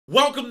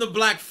Welcome to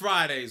Black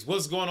Fridays.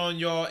 What's going on,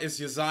 y'all? It's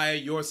Uzziah,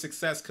 your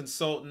success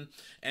consultant.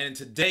 And in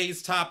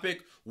today's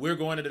topic, we're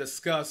going to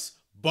discuss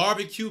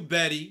BBQ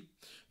Becky,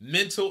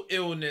 mental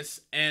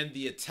illness, and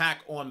the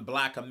attack on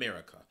Black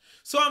America.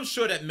 So I'm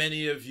sure that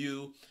many of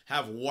you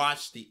have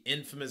watched the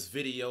infamous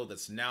video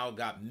that's now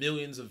got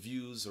millions of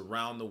views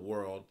around the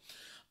world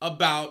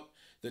about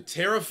the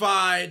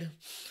terrified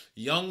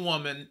young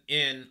woman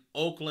in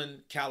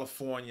Oakland,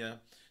 California,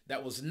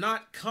 that was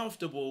not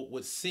comfortable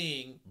with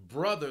seeing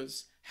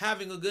brothers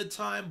having a good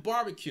time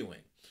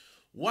barbecuing.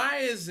 Why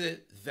is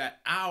it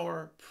that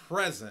our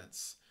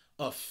presence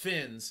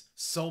offends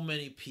so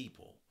many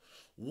people?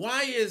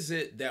 Why is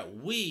it that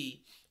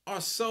we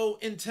are so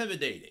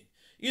intimidating?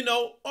 You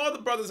know, all the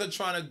brothers are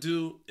trying to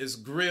do is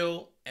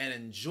grill and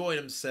enjoy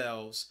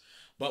themselves,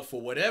 but for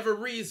whatever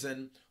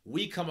reason,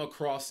 we come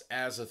across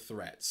as a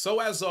threat. So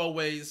as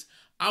always,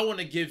 I want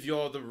to give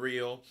y'all the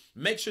real.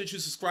 Make sure that you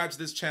subscribe to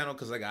this channel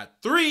because I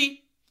got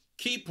 3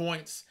 key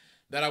points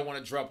that I want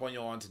to drop on you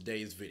on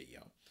today's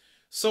video.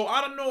 So I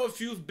don't know if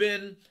you've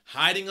been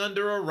hiding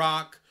under a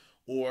rock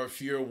or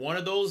if you're one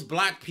of those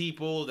black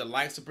people that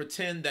likes to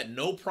pretend that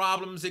no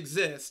problems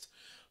exist,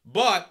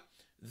 but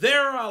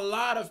there are a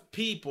lot of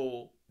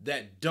people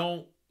that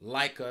don't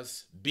like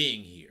us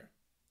being here.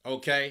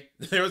 Okay,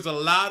 there's a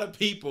lot of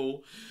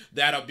people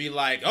that'll be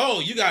like, oh,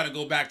 you got to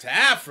go back to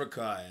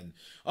Africa, and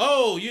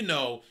oh, you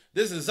know,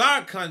 this is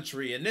our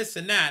country and this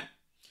and that.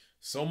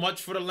 So much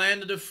for the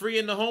land of the free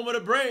and the home of the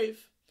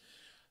brave.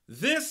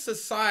 This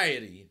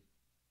society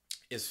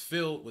is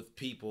filled with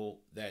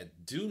people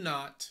that do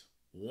not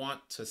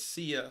want to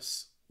see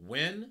us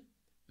win,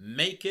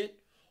 make it,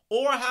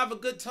 or have a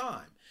good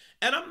time.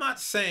 And I'm not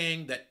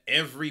saying that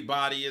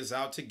everybody is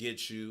out to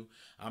get you.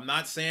 I'm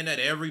not saying that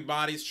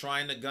everybody's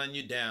trying to gun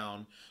you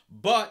down,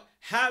 but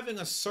having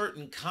a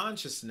certain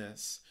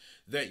consciousness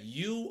that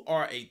you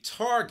are a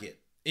target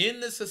in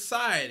the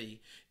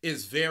society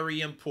is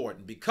very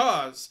important,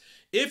 because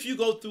if you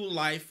go through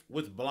life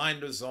with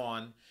blinders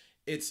on,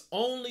 it's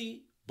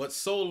only but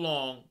so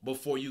long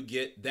before you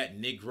get that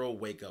Negro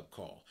wake-up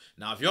call.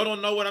 Now, if y'all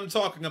don't know what I'm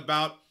talking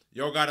about,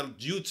 y'all got to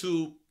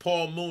YouTube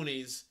Paul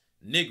Mooney's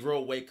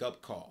Negro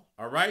wake-up call.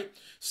 All right?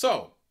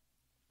 So,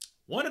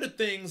 one of the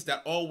things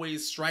that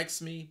always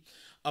strikes me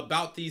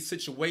about these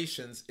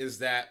situations is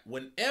that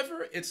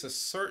whenever it's a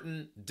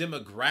certain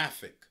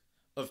demographic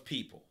of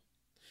people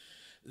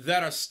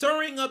that are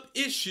stirring up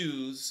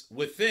issues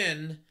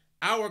within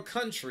our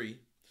country,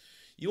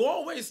 you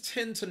always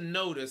tend to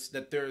notice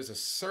that there is a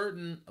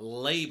certain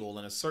label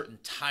and a certain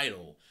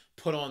title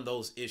put on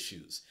those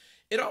issues.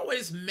 It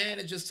always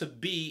manages to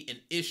be an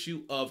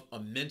issue of a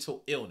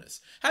mental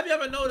illness. Have you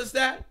ever noticed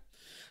that?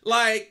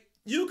 Like,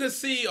 you could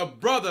see a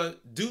brother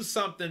do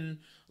something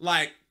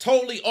like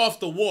totally off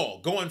the wall,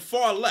 going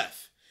far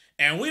left,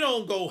 and we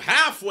don't go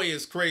halfway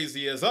as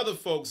crazy as other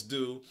folks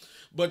do,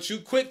 but you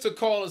quick to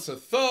call us a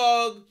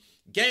thug,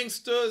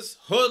 gangsters,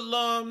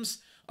 hoodlums,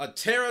 a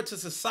terror to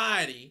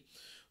society.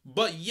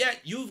 But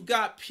yet you've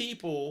got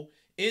people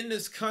in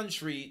this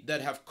country that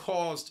have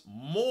caused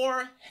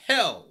more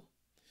hell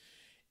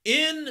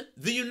in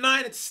the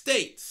United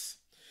States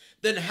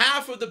than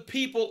half of the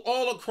people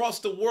all across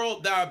the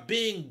world that are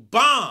being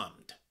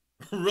bombed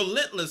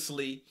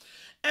relentlessly.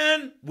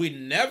 And we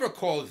never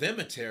call them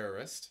a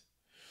terrorist.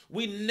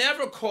 We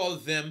never call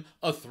them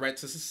a threat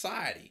to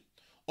society.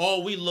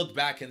 All we look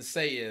back and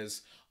say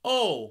is,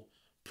 oh,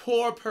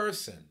 poor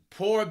person,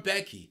 poor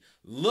Becky,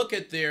 look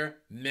at their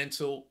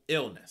mental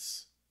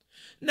illness.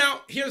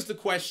 Now, here's the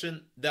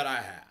question that I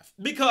have,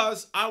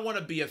 because I want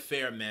to be a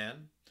fair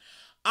man.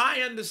 I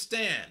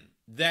understand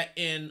that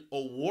in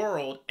a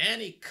world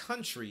and a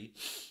country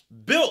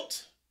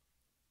built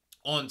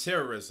on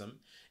terrorism,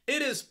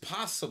 it is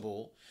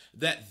possible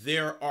that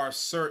there are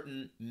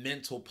certain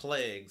mental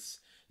plagues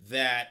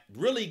that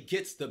really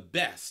gets the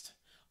best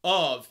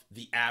of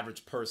the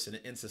average person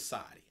in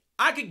society.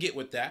 I could get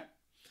with that.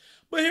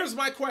 But here's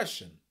my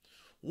question.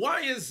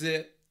 Why is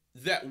it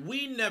that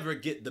we never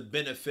get the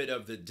benefit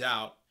of the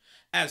doubt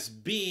as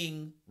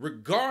being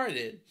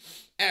regarded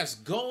as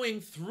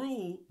going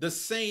through the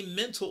same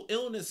mental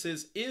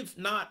illnesses, if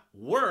not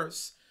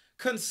worse,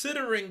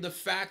 considering the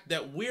fact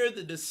that we're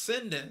the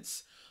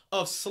descendants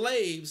of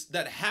slaves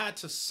that had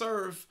to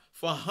serve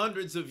for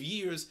hundreds of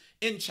years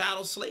in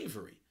chattel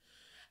slavery?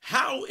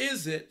 How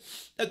is it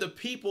that the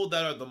people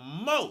that are the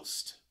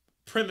most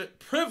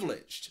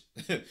privileged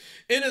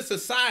in a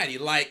society,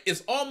 like,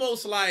 it's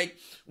almost like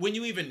when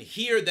you even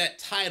hear that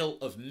title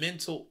of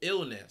mental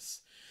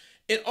illness,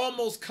 it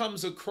almost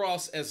comes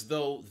across as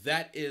though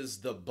that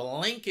is the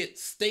blanket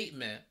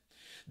statement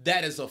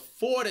that is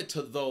afforded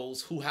to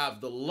those who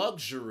have the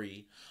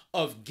luxury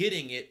of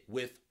getting it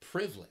with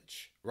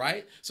privilege,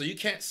 right? So you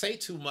can't say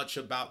too much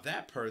about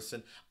that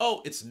person.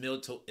 Oh, it's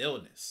mental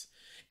illness.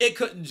 It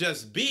couldn't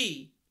just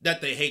be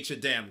that they hate your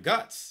damn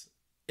guts.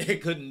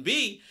 It couldn't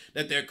be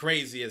that they're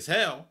crazy as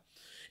hell.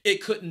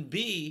 It couldn't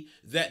be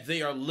that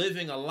they are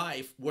living a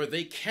life where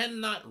they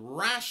cannot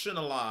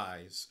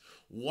rationalize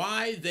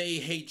why they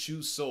hate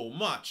you so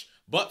much.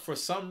 But for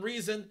some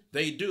reason,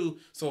 they do.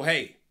 So,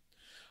 hey,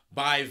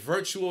 By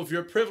virtue of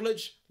your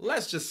privilege,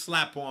 let's just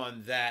slap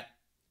on that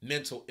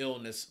mental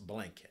illness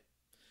blanket.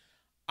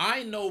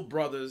 I know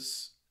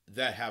brothers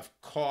that have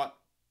caught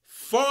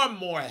far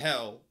more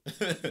hell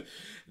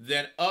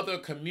than other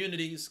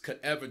communities could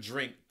ever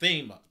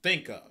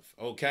think of,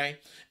 okay?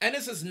 And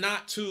this is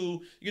not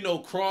to,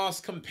 cross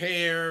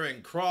compare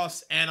and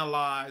cross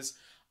analyze.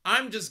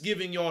 I'm just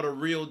giving y'all the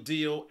real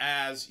deal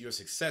as your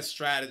success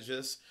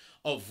strategist,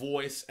 a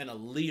voice, and a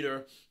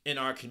leader in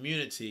our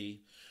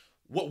community.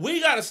 What we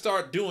got to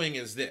start doing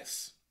is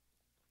this,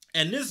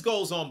 and this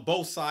goes on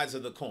both sides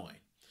of the coin.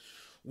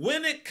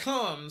 When it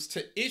comes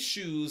to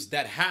issues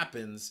that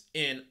happens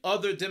in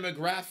other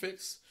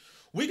demographics,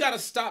 we got to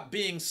stop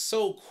being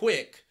so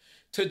quick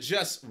to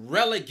just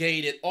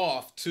relegate it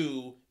off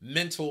to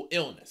mental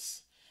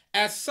illness.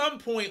 At some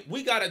point,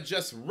 we got to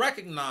just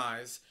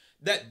recognize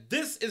that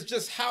this is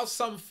just how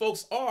some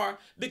folks are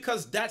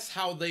because that's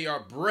how they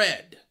are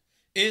bred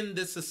in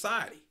this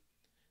society.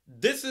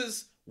 This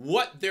is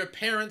what their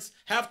parents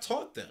have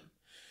taught them.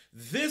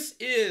 This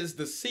is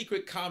the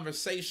secret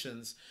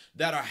conversations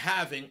that are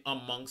having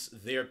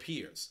amongst their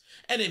peers.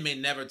 And they may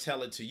never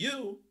tell it to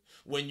you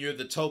when you're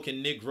the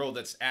token Negro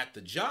that's at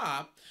the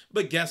job.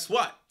 But guess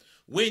what?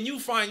 When you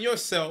find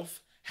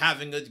yourself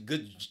having a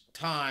good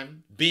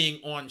time,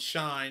 being on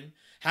shine,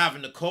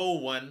 having a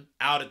cold one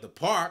out at the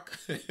park,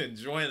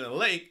 enjoying the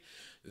lake,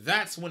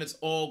 that's when it's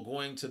all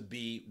going to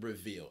be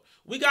revealed.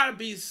 We got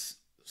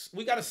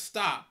to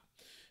stop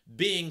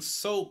being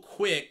so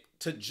quick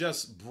to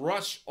just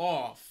brush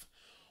off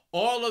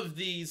all of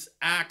these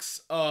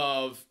acts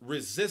of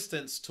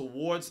resistance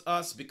towards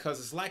us, because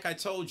it's like I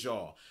told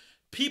y'all,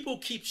 people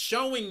keep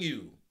showing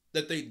you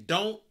that they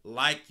don't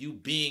like you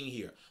being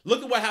here.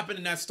 Look at what happened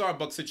in that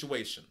Starbucks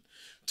situation.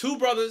 Two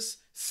brothers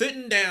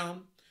sitting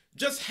down,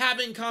 just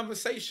having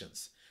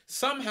conversations.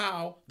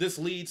 Somehow this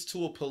leads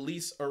to a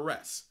police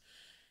arrest.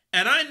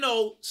 And I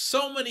know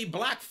so many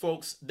black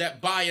folks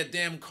that buy a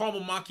damn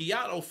caramel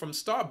macchiato from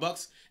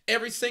Starbucks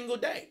every single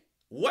day.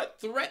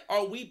 What threat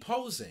are we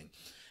posing?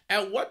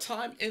 At what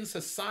time in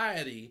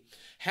society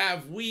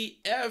have we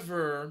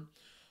ever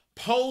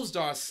posed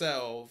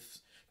ourselves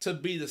to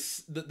be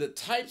the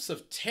types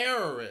of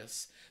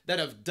terrorists that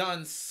have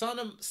done some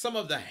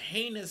of the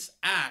heinous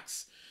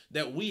acts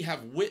that we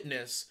have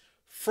witnessed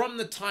from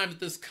the time that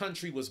this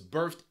country was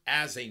birthed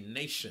as a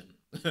nation?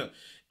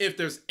 If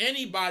there's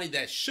anybody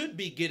that should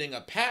be getting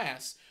a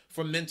pass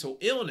for mental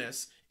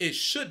illness, it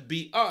should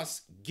be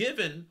us,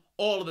 given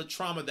all of the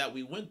trauma that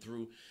we went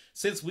through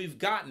since we've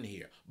gotten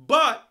here.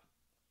 But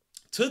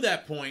to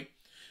that point,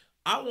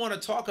 I want to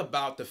talk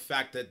about the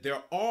fact that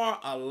there are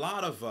a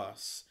lot of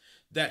us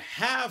that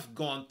have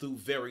gone through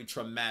very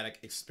traumatic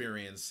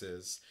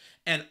experiences,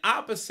 and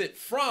opposite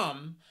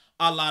from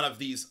a lot of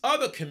these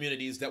other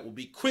communities that will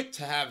be quick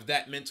to have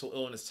that mental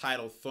illness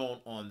title thrown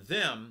on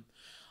them,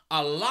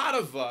 a lot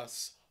of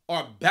us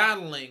are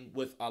battling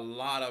with a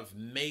lot of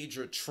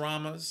major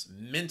traumas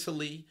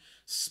mentally,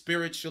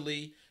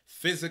 spiritually,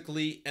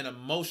 physically, and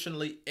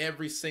emotionally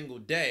every single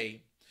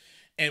day.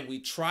 And we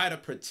try to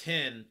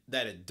pretend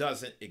that it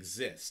doesn't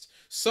exist.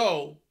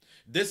 So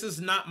this is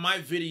not my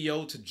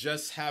video to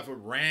just have a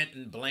rant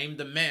and blame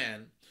the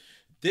man.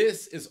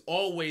 This is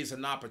always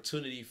an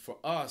opportunity for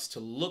us to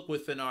look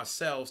within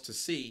ourselves to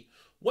see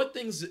what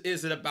things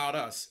is it about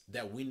us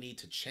that we need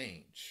to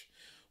change.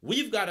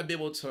 We've got to be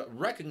able to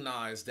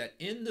recognize that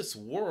in this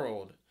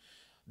world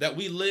that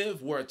we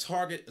live, where a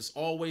target is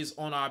always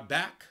on our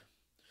back,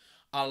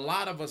 a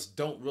lot of us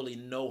don't really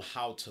know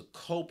how to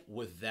cope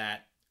with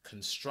that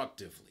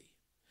constructively.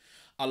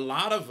 A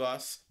lot of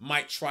us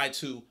might try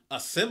to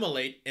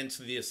assimilate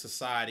into the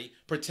society,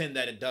 pretend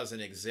that it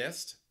doesn't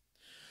exist.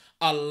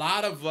 A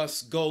lot of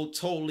us go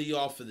totally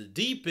off of the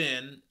deep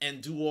end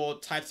and do all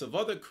types of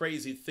other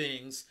crazy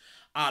things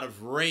out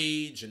of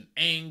rage and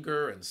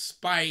anger and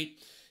spite,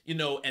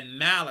 and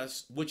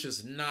malice, which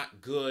is not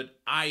good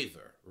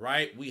either,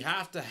 right? We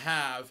have to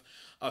have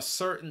a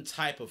certain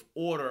type of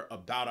order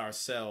about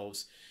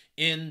ourselves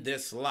in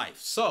this life.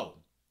 So,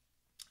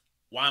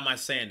 why am I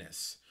saying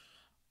this?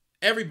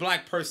 Every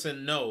black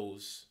person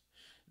knows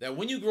that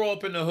when you grow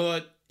up in the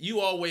hood,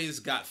 you always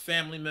got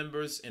family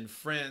members and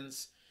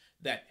friends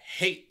that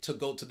hate to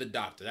go to the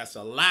doctor. That's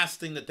the last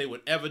thing that they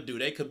would ever do.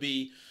 They could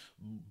be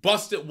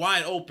busted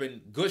wide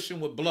open, gushing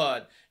with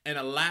blood, and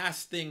the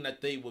last thing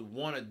that they would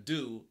want to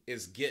do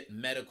is get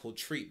medical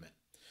treatment.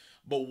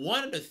 But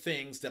one of the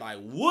things that I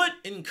would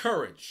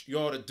encourage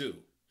y'all to do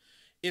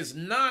is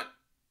not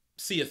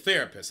see a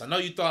therapist. I know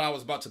you thought I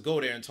was about to go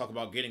there and talk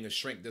about getting a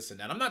shrink, this and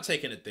that. I'm not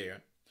taking it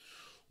there.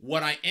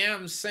 What I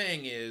am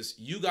saying is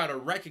you got to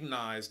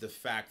recognize the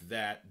fact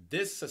that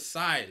this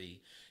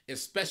society,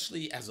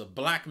 especially as a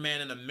black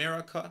man in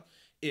America,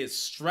 is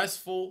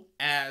stressful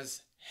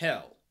as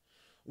hell.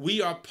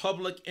 We are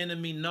public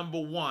enemy number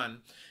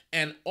one.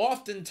 And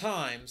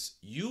oftentimes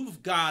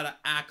you've got to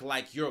act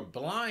like you're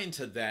blind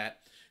to that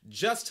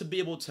just to be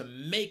able to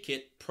make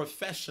it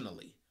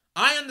professionally.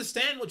 I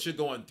understand what you're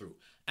going through.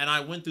 And I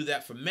went through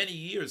that for many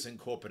years in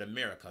corporate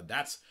America.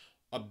 That's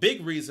a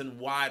big reason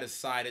why I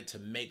decided to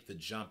make the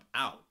jump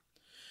out.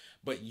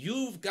 But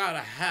you've got to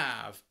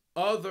have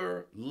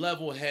other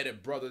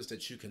level-headed brothers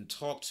that you can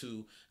talk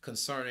to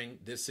concerning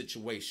this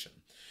situation.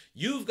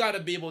 You've got to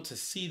be able to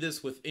see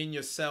this within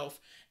yourself,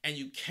 and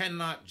you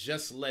cannot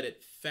just let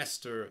it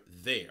fester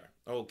there,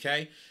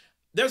 okay?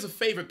 There's a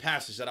favorite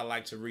passage that I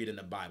like to read in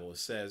the Bible. It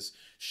says,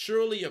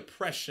 surely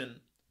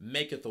oppression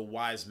maketh a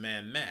wise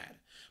man mad.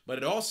 But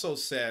it also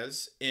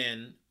says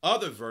in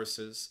other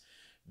verses,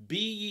 be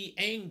ye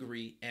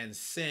angry and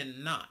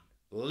sin not.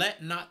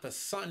 Let not the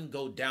sun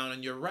go down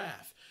in your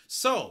wrath.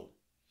 So,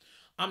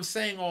 I'm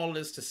saying all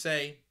this to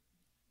say,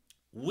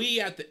 we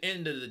at the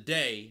end of the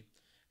day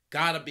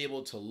got to be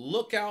able to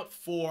look out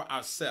for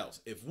ourselves.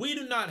 If we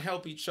do not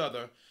help each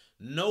other,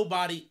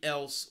 nobody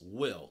else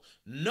will.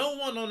 No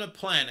one on the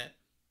planet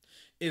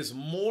is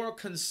more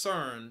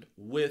concerned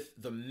with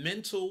the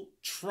mental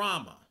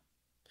trauma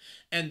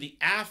and the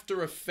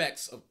after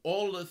effects of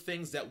all the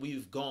things that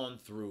we've gone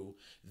through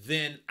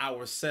than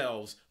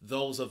ourselves,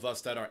 those of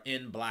us that are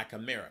in Black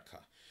America.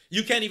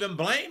 You can't even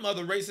blame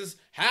other races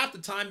half the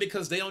time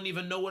because they don't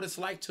even know what it's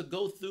like to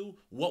go through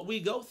what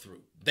we go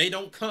through. They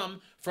don't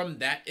come from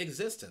that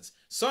existence.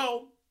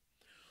 So,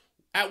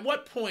 at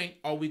what point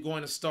are we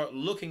going to start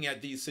looking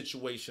at these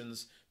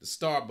situations, the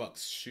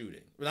Starbucks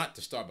shooting, not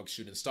the Starbucks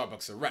shooting,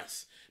 Starbucks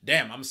arrest?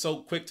 Damn, I'm so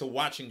quick to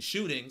watching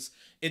shootings,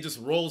 it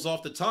just rolls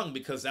off the tongue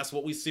because that's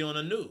what we see on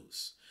the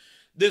news.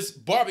 This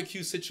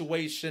barbecue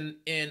situation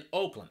in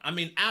Oakland, I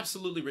mean,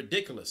 absolutely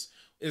ridiculous.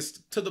 It's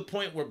to the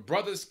point where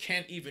brothers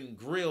can't even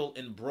grill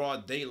in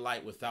broad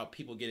daylight without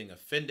people getting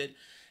offended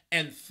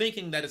and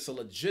thinking that it's a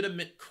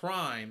legitimate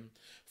crime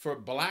for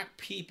Black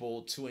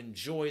people to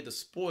enjoy the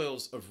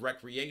spoils of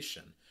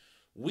recreation.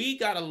 We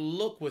got to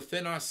look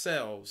within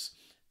ourselves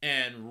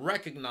and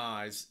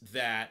recognize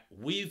that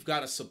we've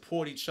got to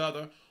support each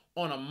other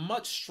on a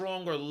much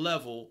stronger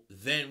level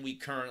than we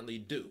currently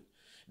do.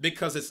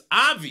 Because it's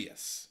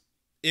obvious,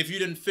 if you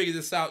didn't figure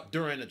this out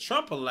during the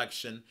Trump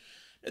election,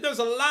 that there's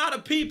a lot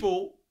of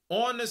people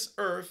on this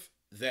earth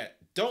that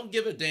don't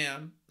give a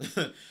damn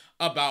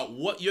about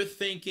what you're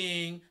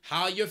thinking,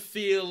 how you're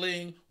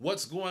feeling,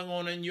 what's going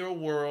on in your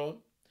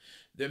world.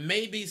 There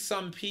may be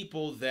some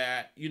people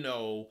that,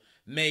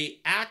 may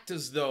act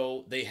as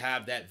though they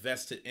have that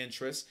vested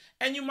interest.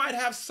 And you might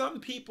have some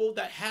people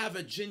that have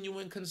a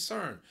genuine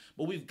concern.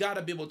 But we've got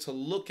to be able to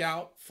look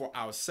out for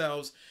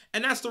ourselves.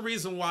 And that's the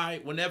reason why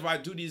whenever I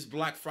do these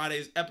Black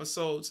Fridays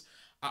episodes,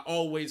 I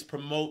always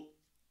promote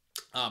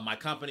my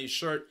company's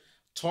shirt,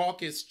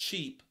 Talk is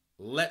Cheap.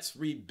 Let's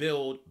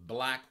rebuild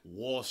Black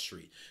Wall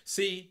Street.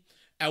 See,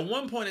 at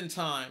one point in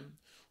time,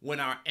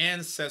 when our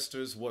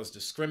ancestors was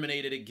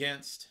discriminated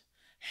against,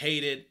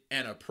 hated,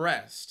 and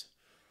oppressed,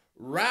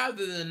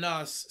 rather than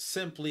us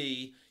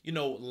simply,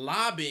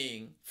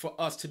 lobbying for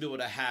us to be able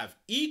to have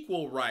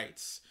equal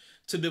rights,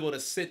 to be able to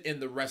sit in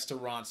the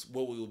restaurants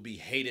where we will be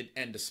hated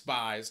and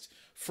despised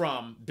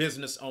from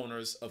business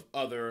owners of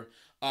other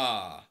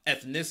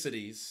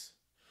ethnicities,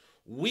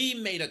 we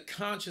made a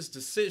conscious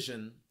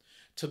decision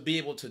to be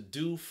able to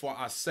do for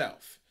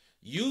ourselves,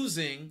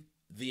 using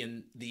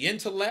the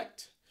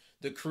intellect,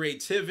 the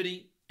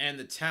creativity, and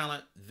the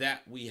talent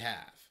that we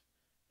have.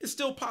 It's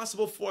still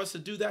possible for us to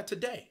do that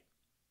today.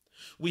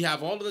 We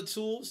have all of the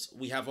tools,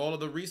 we have all of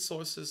the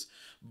resources,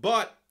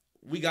 but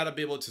we got to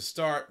be able to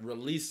start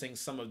releasing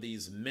some of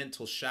these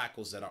mental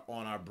shackles that are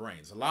on our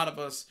brains. A lot of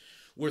us,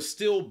 we're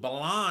still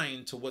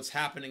blind to what's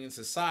happening in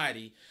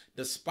society,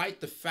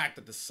 despite the fact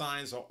that the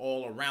signs are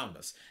all around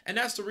us. And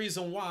that's the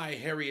reason why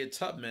Harriet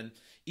Tubman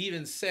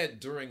even said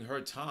during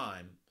her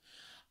time,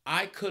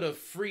 I could have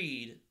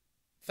freed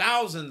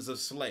thousands of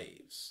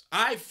slaves.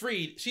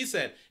 She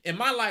said, in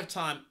my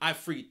lifetime, I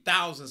freed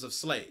thousands of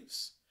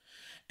slaves.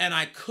 And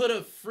I could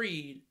have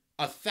freed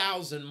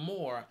 1,000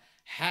 more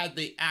had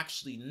they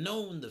actually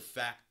known the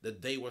fact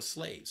that they were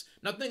slaves.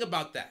 Now think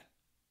about that.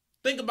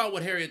 Think about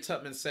what Harriet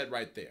Tubman said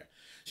right there.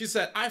 She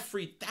said, I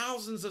freed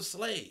thousands of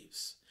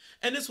slaves.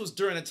 And this was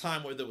during a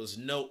time where there was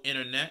no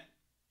internet.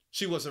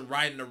 She wasn't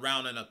riding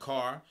around in a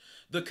car.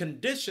 The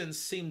conditions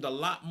seemed a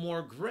lot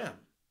more grim.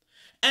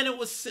 And it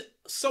was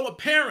so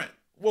apparent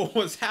what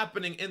was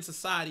happening in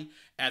society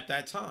at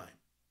that time.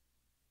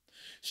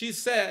 She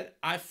said,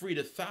 I freed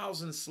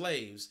 1,000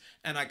 slaves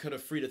and I could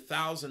have freed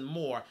 1,000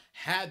 more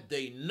had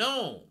they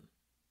known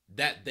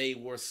that they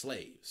were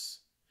slaves.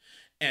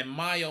 And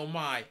my, oh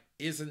my,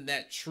 isn't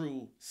that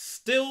true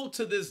still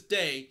to this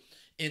day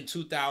in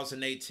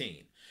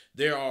 2018?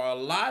 There are a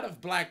lot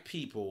of Black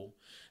people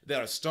that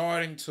are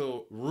starting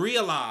to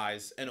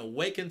realize and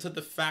awaken to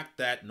the fact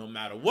that no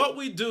matter what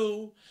we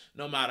do,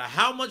 no matter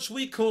how much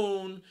we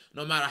coon,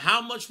 no matter how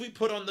much we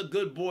put on the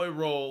good boy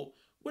role,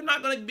 we're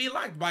not going to be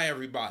liked by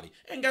everybody.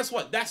 And guess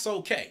what? That's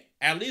okay.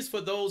 At least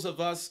for those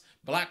of us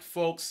Black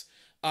folks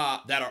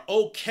that are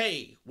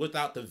okay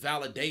without the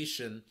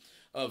validation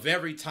of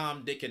every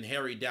Tom, Dick, and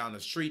Harry down the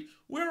street,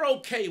 we're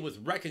okay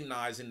with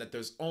recognizing that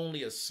there's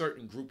only a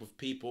certain group of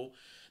people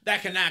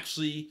that can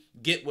actually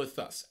get with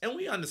us. And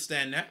we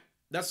understand that.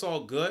 That's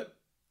all good.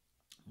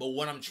 But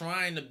what I'm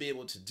trying to be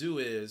able to do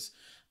is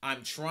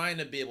I'm trying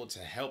to be able to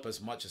help as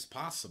much as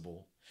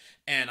possible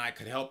And I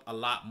could help a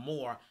lot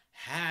more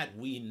had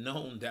we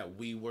known that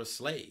we were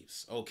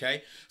slaves.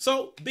 Okay,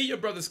 so be your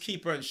brother's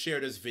keeper and share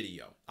this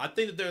video. I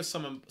think that there's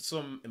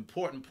some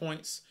important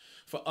points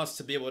for us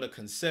to be able to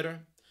consider.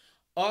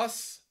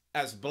 Us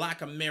as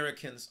Black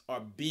Americans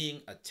are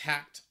being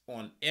attacked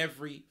on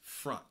every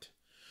front.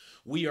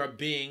 We are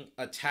being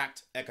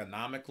attacked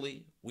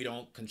economically. We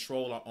don't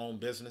control our own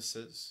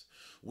businesses.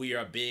 We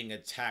are being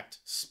attacked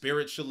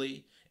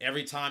spiritually.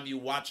 Every time you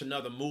watch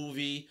another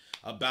movie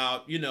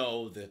about,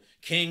 the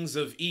kings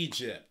of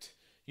Egypt,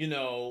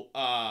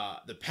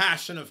 the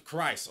Passion of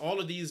Christ,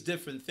 all of these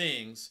different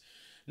things,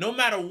 no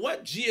matter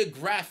what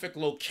geographic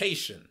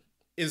location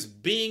is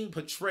being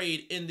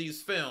portrayed in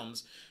these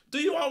films, do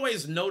you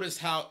always notice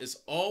how it's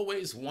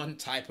always one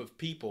type of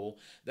people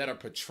that are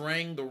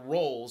portraying the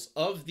roles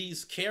of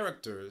these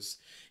characters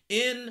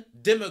in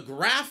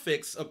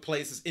demographics of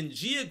places, in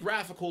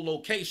geographical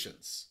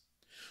locations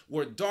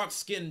where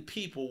dark-skinned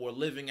people were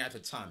living at the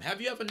time?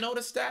 Have you ever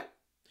noticed that?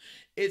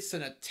 It's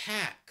an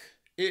attack.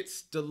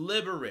 It's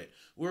deliberate.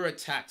 We're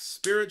attacked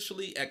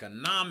spiritually,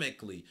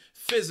 economically,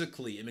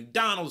 physically, and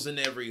McDonald's in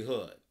every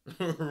hood,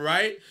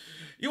 right?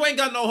 You ain't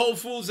got no Whole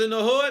Foods in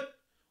the hood.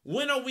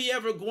 When are we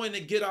ever going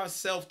to get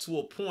ourselves to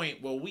a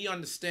point where we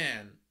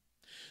understand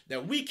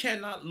that we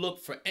cannot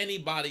look for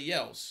anybody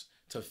else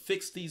to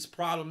fix these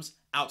problems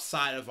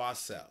outside of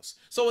ourselves?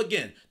 So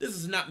again, this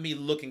is not me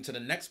looking to the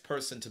next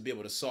person to be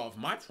able to solve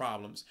my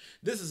problems.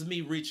 This is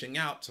me reaching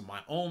out to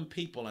my own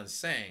people and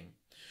saying,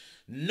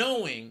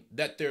 knowing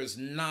that there's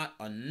not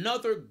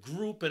another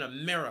group in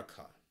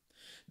America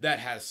that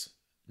has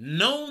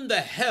known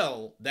the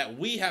hell that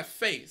we have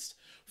faced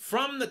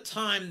from the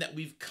time that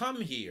we've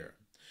come here,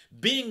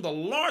 being the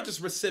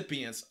largest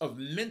recipients of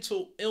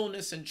mental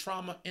illness and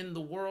trauma in the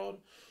world,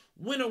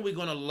 when are we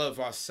going to love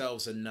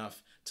ourselves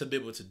enough to be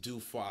able to do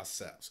for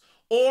ourselves?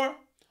 Or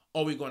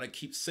are we going to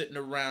keep sitting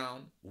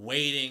around,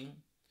 waiting,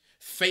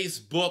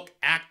 Facebook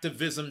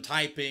activism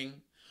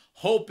typing,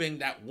 hoping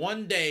that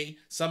one day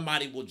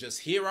somebody will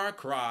just hear our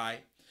cry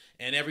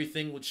and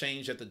everything will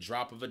change at the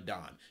drop of a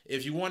dime?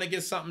 If you want to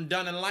get something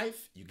done in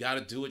life, you got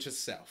to do it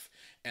yourself.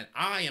 And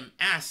I am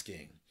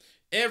asking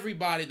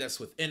everybody that's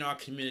within our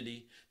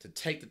community to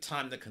take the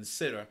time to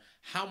consider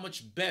how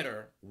much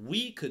better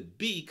we could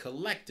be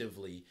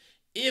collectively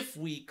if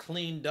we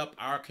cleaned up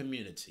our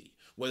community,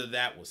 whether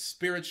that was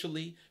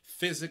spiritually,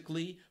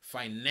 physically,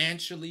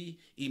 financially,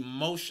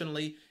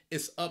 emotionally.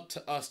 It's up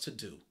to us to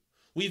do.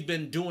 We've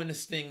been doing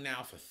this thing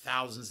now for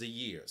thousands of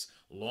years,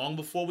 long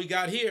before we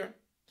got here.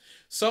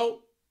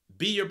 So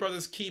be your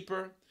brother's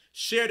keeper.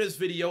 Share this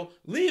video.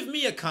 Leave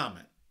me a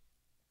comment.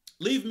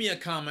 Leave me a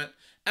comment,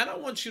 and I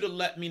want you to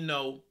let me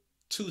know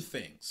two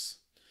things.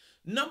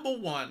 Number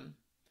one,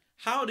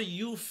 how do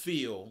you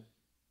feel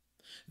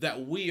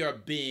that we are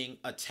being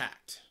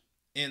attacked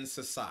in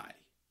society?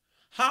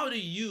 How do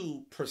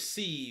you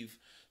perceive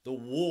the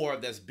war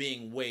that's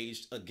being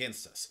waged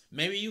against us?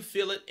 Maybe you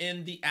feel it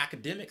in the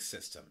academic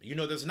system.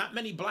 There's not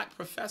many Black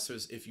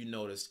professors, if you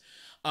noticed,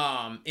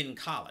 in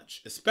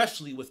college,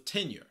 especially with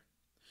tenure.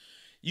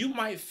 You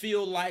might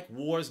feel like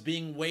war is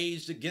being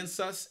waged against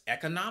us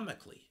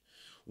economically.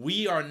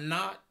 We are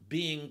not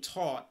being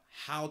taught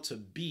how to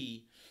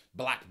be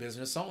Black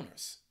business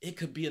owners. It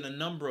could be in a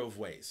number of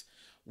ways.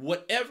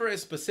 Whatever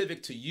is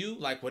specific to you,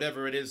 like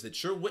whatever it is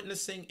that you're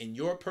witnessing in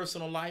your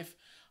personal life,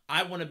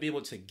 I want to be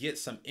able to get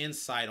some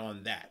insight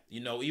on that.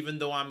 Even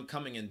though I'm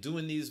coming and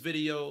doing these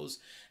videos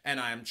and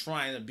I'm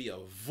trying to be a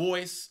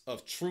voice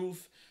of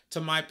truth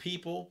to my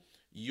people,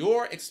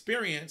 your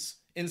experience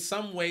in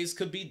some ways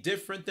could be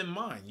different than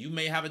mine. You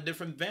may have a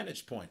different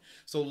vantage point.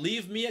 So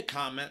leave me a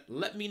comment.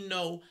 Let me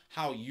know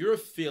how you're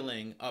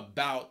feeling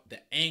about the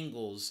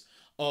angles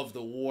of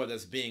the war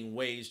that's being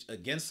waged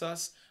against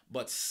us.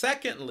 But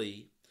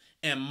secondly,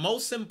 and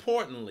most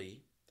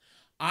importantly,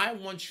 I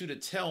want you to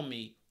tell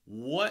me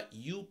what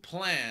you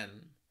plan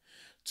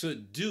to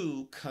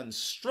do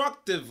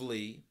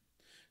constructively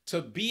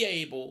to be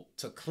able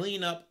to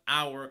clean up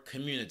our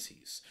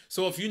communities.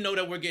 So if you know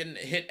that we're getting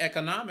hit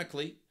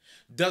economically,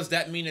 does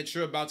that mean that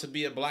you're about to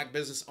be a Black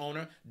business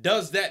owner?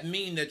 Does that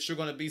mean that you're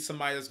going to be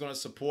somebody that's going to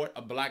support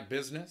a Black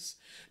business?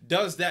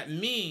 Does that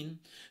mean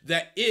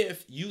that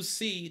if you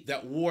see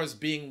that war is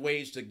being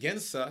waged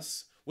against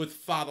us with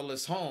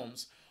fatherless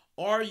homes,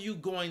 are you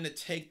going to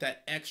take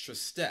that extra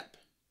step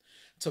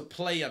to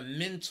play a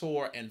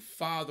mentor and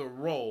father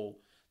role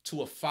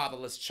to a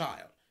fatherless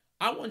child?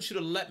 I want you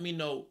to let me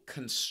know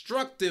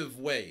constructive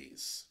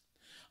ways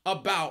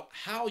about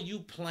how you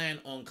plan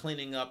on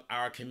cleaning up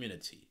our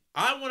community.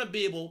 I want to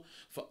be able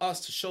for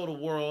us to show the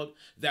world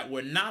that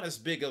we're not as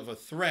big of a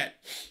threat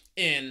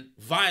in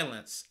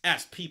violence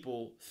as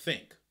people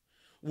think.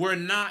 We're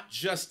not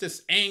just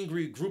this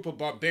angry group of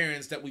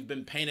barbarians that we've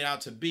been painted out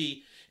to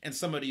be in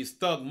some of these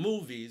thug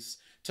movies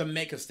to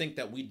make us think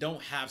that we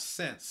don't have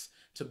sense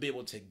to be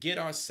able to get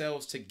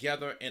ourselves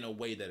together in a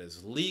way that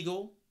is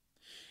legal,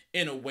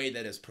 in a way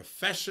that is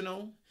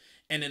professional,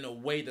 and in a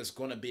way that's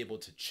going to be able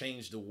to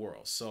change the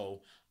world.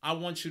 So I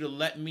want you to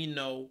let me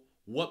know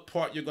what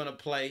part you're going to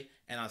play,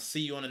 and I'll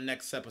see you on the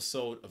next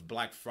episode of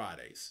Black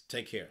Fridays.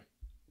 Take care.